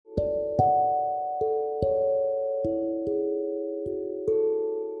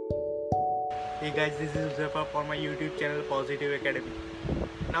Hey guys, this is Uzefa for my YouTube channel Positive Academy.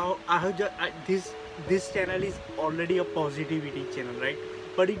 Now I have this channel is already a positivity channel, right?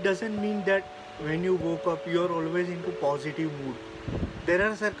 But it doesn't mean that when you woke up you're always into positive mood. There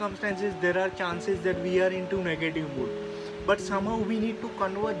are circumstances, there are chances that we are into negative mood, but somehow we need to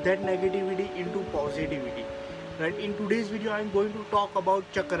convert that negativity into positivity. Right? In today's video, I'm going to talk about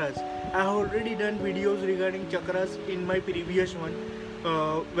chakras. I have already done videos regarding chakras in my previous one,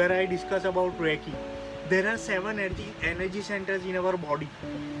 where I discuss about Reiki. There are 7 energy centers in our body.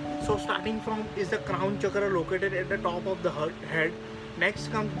 So starting from is the crown chakra located at the top of the head.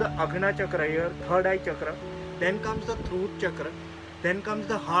 Next comes the Agna chakra here, third eye chakra. Then comes the throat chakra. Then comes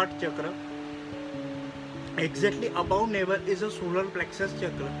the heart chakra. Exactly above navel is a solar plexus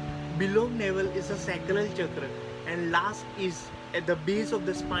chakra. Below navel is a sacral chakra. And last is at the base of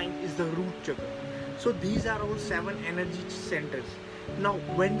the spine is the root chakra. So these are all 7 energy centers. Now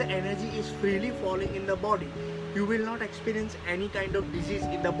when the energy is freely falling in the body, you will not experience any kind of disease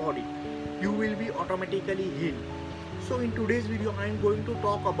in the body. You will be automatically healed. So in today's video I am going to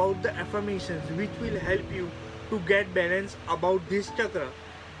talk about the affirmations which will help you to get balance about this chakra.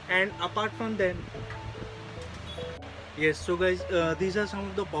 And apart from them, yes, so guys, these are some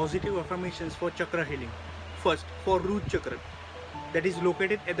of the positive affirmations for chakra healing. First, for root chakra, that is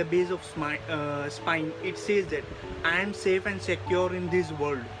located at the base of spine, it says that I am safe and secure in this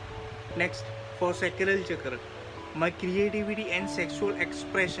world. Next, for sacral chakra, my creativity and sexual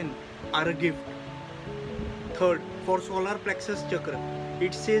expression are a gift. Third, for solar plexus chakra,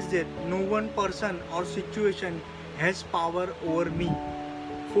 it says that no one person or situation has power over me.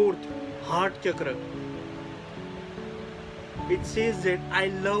 Fourth, heart chakra, it says that I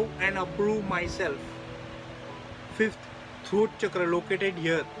love and approve myself. Fifth, throat chakra located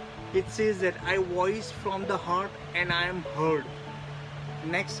here, it says that I voice from the heart and I am heard.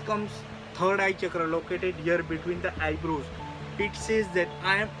 Next comes third eye chakra located here between the eyebrows, it says that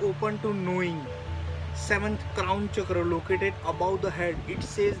I am open to knowing. Seventh, crown chakra located above the head, it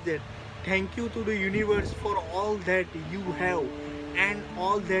says that thank you to the universe for all that you have and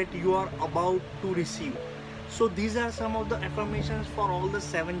all that you are about to receive. So these are some of the affirmations for all the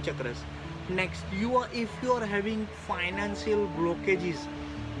 7 chakras. Next, if you are having financial blockages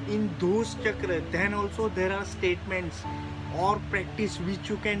in those chakras, then also there are statements or practice which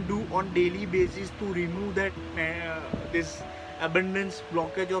you can do on daily basis to remove that this abundance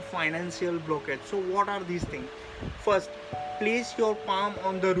blockage or financial blockage. So what are these things? First, place your palm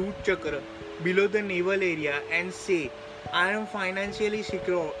on the root chakra below the navel area and say, I am financially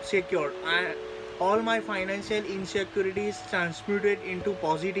secured. All my financial insecurities transmuted into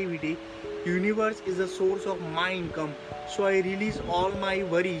positivity. Universe is the source of my income, so I release all my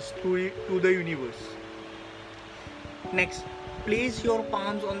worries to the universe. Next, place your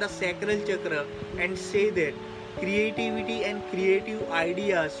palms on the sacral chakra and say that creativity and creative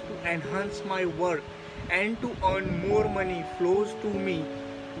ideas to enhance my work and to earn more money flows to me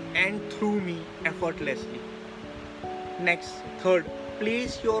and through me effortlessly. Next, third,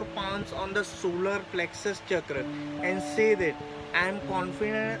 place your palms on the solar plexus chakra and say that I am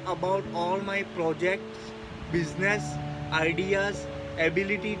confident about all my projects, business, ideas,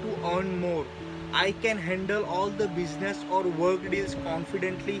 ability to earn more. I can handle all the business or work deals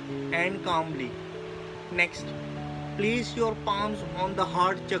confidently and calmly. Next, place your palms on the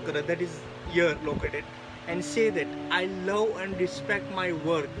heart chakra, that is here located, and say that I love and respect my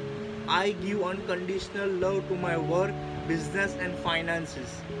work. I give unconditional love to my work, business and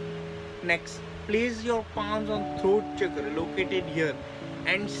finances. Next, place your palms on throat chakra located here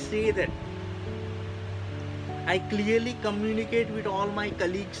and say that I clearly communicate with all my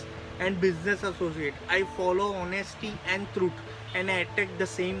colleagues and business associates. I follow honesty and truth and I attract the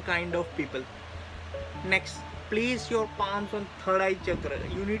same kind of people. Next, place your palms on third eye chakra.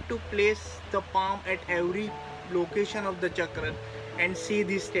 You need to place the palm at every location of the chakra and say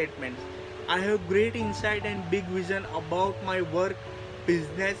these statements. I have great insight and big vision about my work,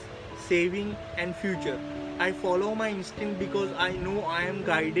 business, saving and future. I follow my instinct because I know I am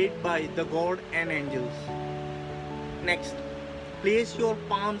guided by the God and angels. Next, place your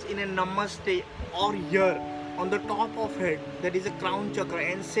palms in a namaste or here on the top of head, that is a crown chakra,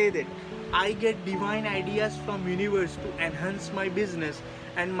 and say that I get divine ideas from universe to enhance my business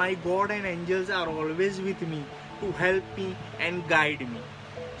and my God and angels are always with me to help me and guide me.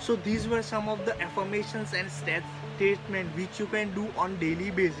 So these were some of the affirmations and statements which you can do on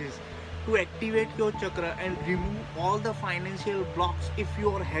daily basis to activate your chakra and remove all the financial blocks if you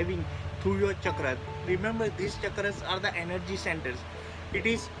are having through your chakra. Remember, these chakras are the energy centers. It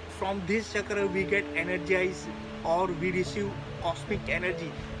is from this chakra we get energized or we receive cosmic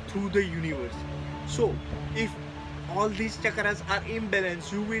energy through the universe. So if all these chakras are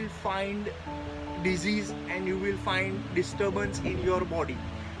imbalanced, you will find disease and you will find disturbance in your body.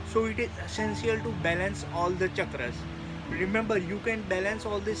 So it is essential to balance all the chakras. Remember, you can balance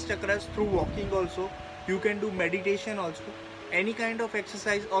all these chakras through walking also. You can do meditation also. Any kind of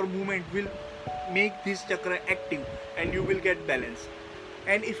exercise or movement will make this chakra active and you will get balance.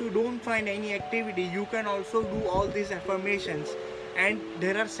 And if you don't find any activity, you can also do all these affirmations, and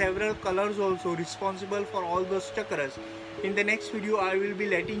there are several colors also responsible for all those chakras. In the next video I will be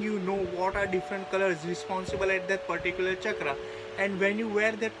letting you know what are different colors responsible at that particular chakra, and when you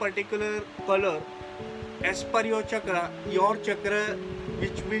wear that particular color as per your chakra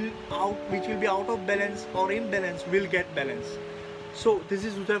which will be out of balance or imbalance will get balance. So this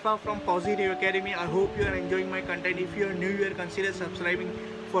is Huzaifa from Positive Academy. I hope you are enjoying my content. If you are new here, consider subscribing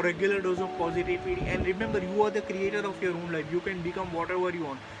for regular dose of positivity. And remember, you are the creator of your own life. You can become whatever you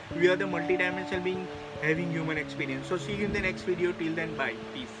want. We are the multidimensional being having human experience. So see you in the next video. Till then, bye.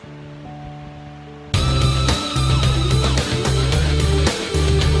 Peace.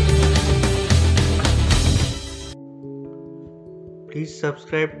 Please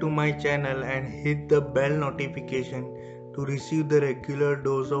subscribe to my channel and hit the bell notification to receive the regular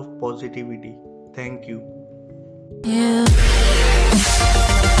dose of positivity. Thank you.